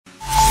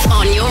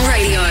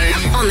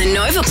on the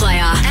Nova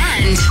Player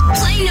and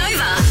Play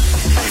Nova.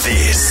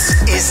 This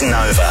is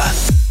Nova.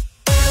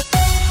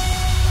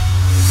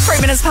 3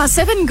 minutes past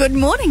 7. Good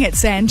morning,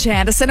 it's Ange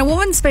Anderson. A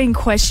woman's been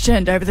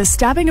questioned over the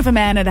stabbing of a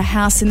man at a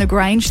house in the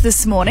Grange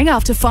this morning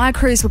after fire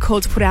crews were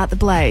called to put out the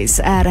blaze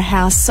at a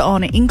house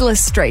on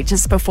Inglis Street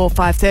just before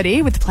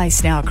 5:30, with the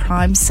place now a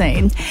crime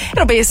scene.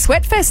 It'll be a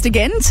sweat fest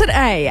again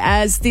today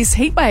as this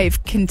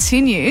heatwave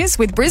continues,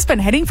 with Brisbane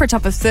heading for a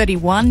top of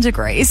 31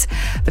 degrees,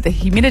 but the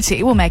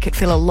humidity will make it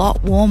feel a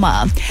lot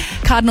warmer.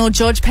 Cardinal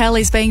George Pell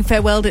is being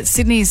farewelled at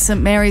Sydney's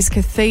St Mary's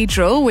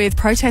Cathedral, with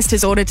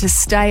protesters ordered to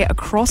stay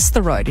across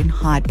the road in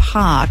Hyde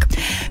Park.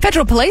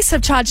 Federal police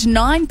have charged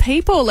 9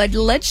 people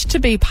alleged to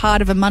be part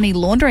of a money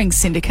laundering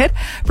syndicate,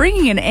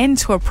 bringing an end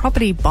to a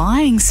property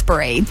buying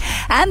spree.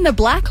 And The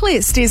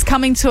Blacklist is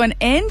coming to an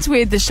end,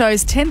 with the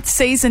show's 10th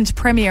season to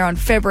premiere on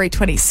February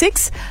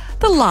 26th.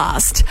 The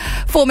last.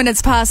 4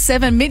 minutes past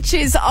 7. Mitch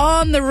is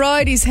on the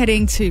road. He's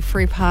heading to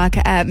Free Park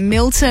at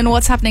Milton.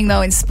 What's happening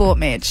though in sport,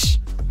 Mitch?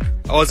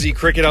 Aussie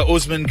cricketer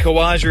Usman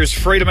Khawaja is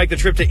free to make the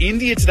trip to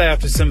India today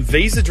after some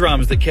visa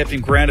dramas that kept him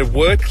grounded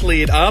were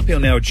cleared up. He'll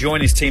now join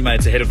his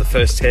teammates ahead of the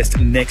first test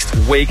next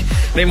week.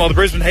 Meanwhile, the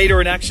Brisbane Heat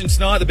are in action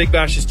tonight. The Big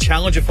Bash's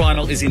Challenger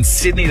final is in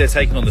Sydney. They're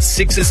taking on the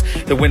Sixers.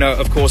 The winner,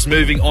 of course,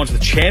 moving on to the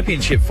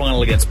championship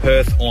final against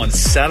Perth on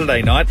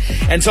Saturday night.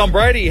 And Tom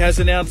Brady has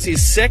announced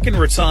his second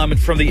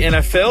retirement from the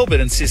NFL, but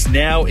insists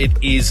now it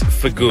is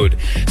for good.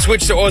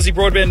 Switch to Aussie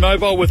Broadband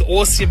Mobile with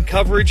awesome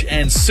coverage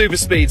and super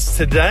speeds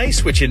today.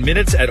 Switch in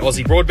minutes at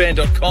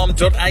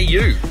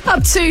aussiebroadband.com.au.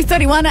 Up to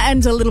 31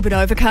 and a little bit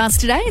overcast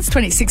today. It's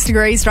 26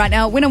 degrees right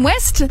now. Wynnum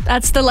West,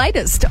 that's the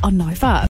latest on Nova.